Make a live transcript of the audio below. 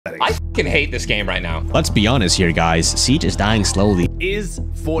I fucking hate this game right now. Let's be honest here, guys. Siege is dying slowly. Is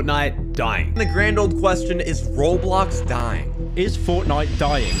Fortnite dying? The grand old question is Roblox dying? Is Fortnite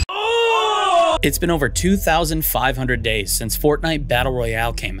dying? It's been over 2,500 days since Fortnite Battle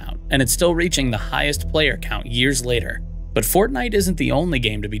Royale came out, and it's still reaching the highest player count years later. But Fortnite isn't the only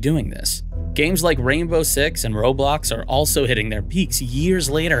game to be doing this. Games like Rainbow Six and Roblox are also hitting their peaks years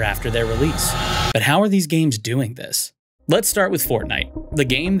later after their release. But how are these games doing this? Let's start with Fortnite, the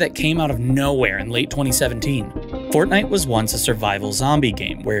game that came out of nowhere in late 2017. Fortnite was once a survival zombie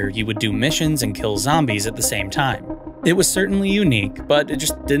game where you would do missions and kill zombies at the same time. It was certainly unique, but it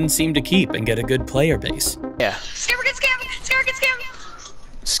just didn't seem to keep and get a good player base. Yeah. Scammer get scammed! Scammer get scammed!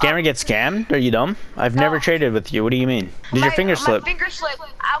 Scammer get scammed? Are you dumb? I've never traded with you. What do you mean? Did your finger slip? My finger slipped.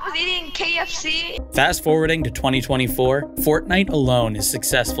 I was eating KFC. Fast forwarding to 2024, Fortnite alone is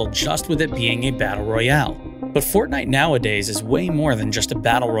successful just with it being a battle royale. But Fortnite nowadays is way more than just a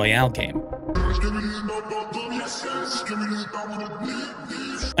battle royale game.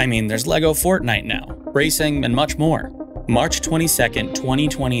 I mean, there's Lego Fortnite now, racing, and much more. March 22nd,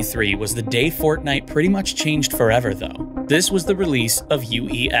 2023 was the day Fortnite pretty much changed forever though. This was the release of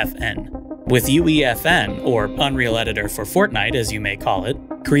UEFN. With UEFN, or Unreal Editor for Fortnite as you may call it,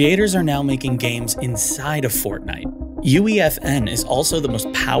 creators are now making games inside of Fortnite. UEFN is also the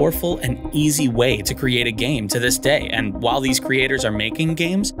most powerful and easy way to create a game to this day, and while these creators are making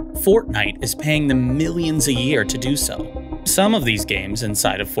games, Fortnite is paying them millions a year to do so. Some of these games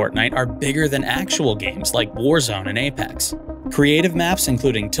inside of Fortnite are bigger than actual games like Warzone and Apex. Creative maps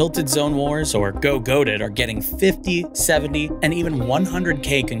including Tilted Zone Wars or Go Goated are getting 50, 70, and even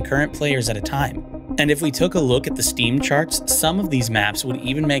 100k concurrent players at a time. And if we took a look at the Steam charts, some of these maps would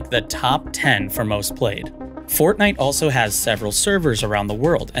even make the top 10 for most played. Fortnite also has several servers around the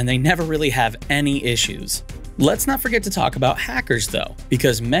world, and they never really have any issues. Let's not forget to talk about hackers though,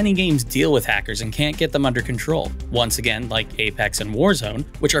 because many games deal with hackers and can't get them under control, once again like Apex and Warzone,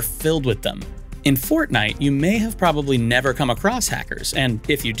 which are filled with them. In Fortnite, you may have probably never come across hackers, and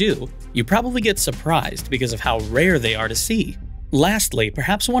if you do, you probably get surprised because of how rare they are to see. Lastly,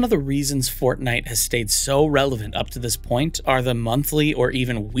 perhaps one of the reasons Fortnite has stayed so relevant up to this point are the monthly or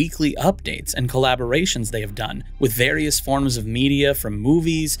even weekly updates and collaborations they have done with various forms of media from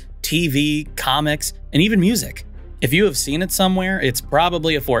movies, TV, comics, and even music. If you have seen it somewhere, it's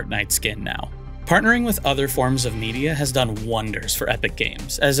probably a Fortnite skin now. Partnering with other forms of media has done wonders for Epic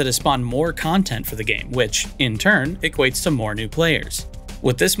Games, as it has spawned more content for the game, which, in turn, equates to more new players.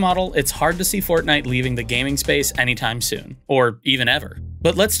 With this model, it's hard to see Fortnite leaving the gaming space anytime soon, or even ever.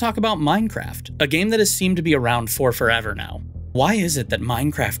 But let's talk about Minecraft, a game that has seemed to be around for forever now. Why is it that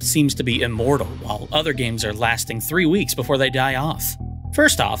Minecraft seems to be immortal while other games are lasting 3 weeks before they die off?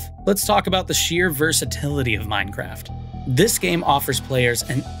 First off, let's talk about the sheer versatility of Minecraft. This game offers players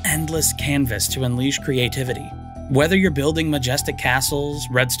an endless canvas to unleash creativity. Whether you're building majestic castles,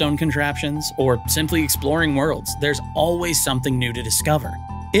 redstone contraptions, or simply exploring worlds, there's always something new to discover.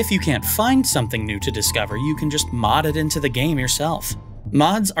 If you can't find something new to discover, you can just mod it into the game yourself.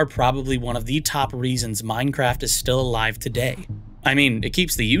 Mods are probably one of the top reasons Minecraft is still alive today. I mean, it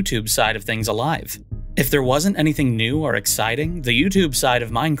keeps the YouTube side of things alive. If there wasn't anything new or exciting, the YouTube side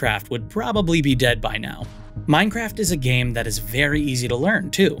of Minecraft would probably be dead by now. Minecraft is a game that is very easy to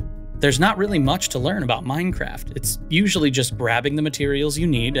learn, too. There's not really much to learn about Minecraft. It's usually just grabbing the materials you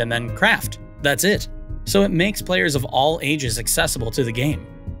need and then craft. That's it. So it makes players of all ages accessible to the game.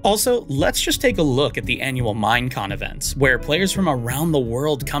 Also, let's just take a look at the annual Minecon events, where players from around the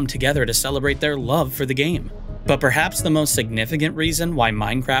world come together to celebrate their love for the game. But perhaps the most significant reason why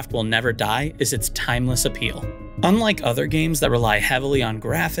Minecraft will never die is its timeless appeal. Unlike other games that rely heavily on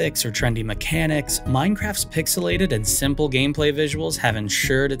graphics or trendy mechanics, Minecraft's pixelated and simple gameplay visuals have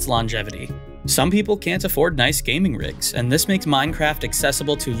ensured its longevity. Some people can't afford nice gaming rigs, and this makes Minecraft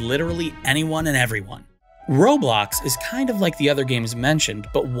accessible to literally anyone and everyone. Roblox is kind of like the other games mentioned,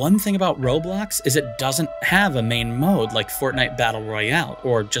 but one thing about Roblox is it doesn't have a main mode like Fortnite Battle Royale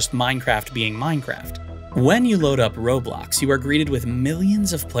or just Minecraft being Minecraft. When you load up Roblox, you are greeted with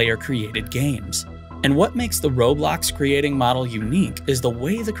millions of player-created games. And what makes the Roblox creating model unique is the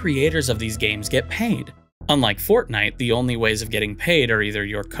way the creators of these games get paid. Unlike Fortnite, the only ways of getting paid are either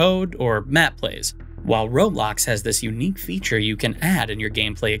your code or map plays, while Roblox has this unique feature you can add in your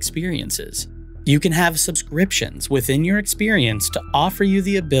gameplay experiences. You can have subscriptions within your experience to offer you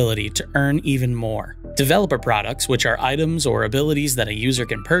the ability to earn even more. Developer products, which are items or abilities that a user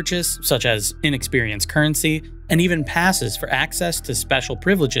can purchase, such as in-experience currency, and even passes for access to special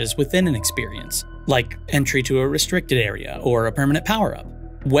privileges within an experience, like entry to a restricted area or a permanent power-up.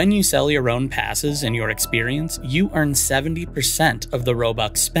 When you sell your own passes in your experience, you earn 70% of the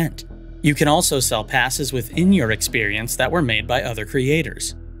Robux spent. You can also sell passes within your experience that were made by other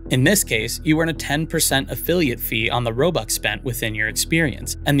creators. In this case, you earn a 10% affiliate fee on the Robux spent within your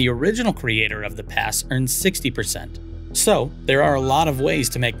experience, and the original creator of the pass earns 60%. So, there are a lot of ways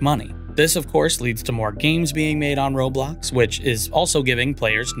to make money. This, of course, leads to more games being made on Roblox, which is also giving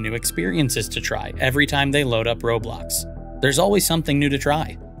players new experiences to try every time they load up Roblox. There's always something new to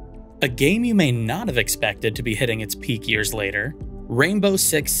try. A game you may not have expected to be hitting its peak years later: Rainbow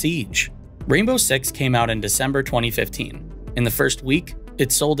Six Siege. Rainbow Six came out in December 2015. In the first week,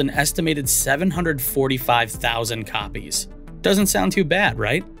 it sold an estimated 745,000 copies. Doesn't sound too bad,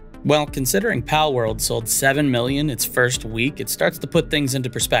 right? Well, considering Palworld sold 7 million its first week, it starts to put things into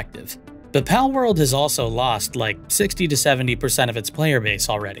perspective. But Palworld has also lost like 60 to 70% of its player base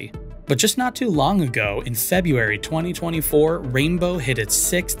already. But just not too long ago, in February 2024, Rainbow hit its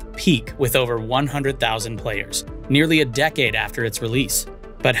 6th peak with over 100,000 players, nearly a decade after its release.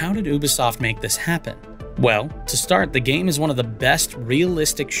 But how did Ubisoft make this happen? Well, to start, the game is one of the best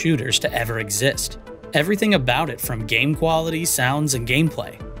realistic shooters to ever exist. Everything about it, from game quality, sounds, and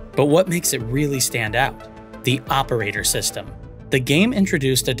gameplay. But what makes it really stand out? The operator system. The game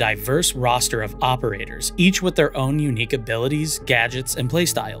introduced a diverse roster of operators, each with their own unique abilities, gadgets, and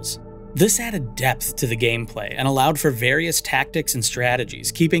playstyles. This added depth to the gameplay and allowed for various tactics and strategies,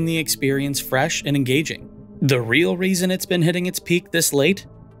 keeping the experience fresh and engaging. The real reason it's been hitting its peak this late?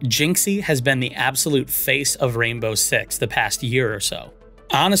 Jinxie has been the absolute face of Rainbow Six the past year or so.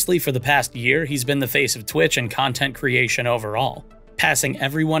 Honestly, for the past year, he's been the face of Twitch and content creation overall, passing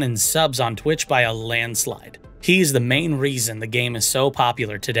everyone in subs on Twitch by a landslide. He's the main reason the game is so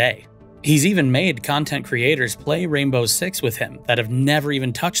popular today. He's even made content creators play Rainbow Six with him that have never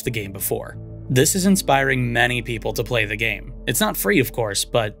even touched the game before. This is inspiring many people to play the game. It's not free, of course,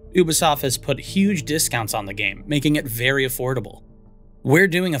 but Ubisoft has put huge discounts on the game, making it very affordable. We're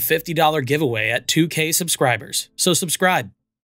doing a $50 giveaway at 2K subscribers, so subscribe.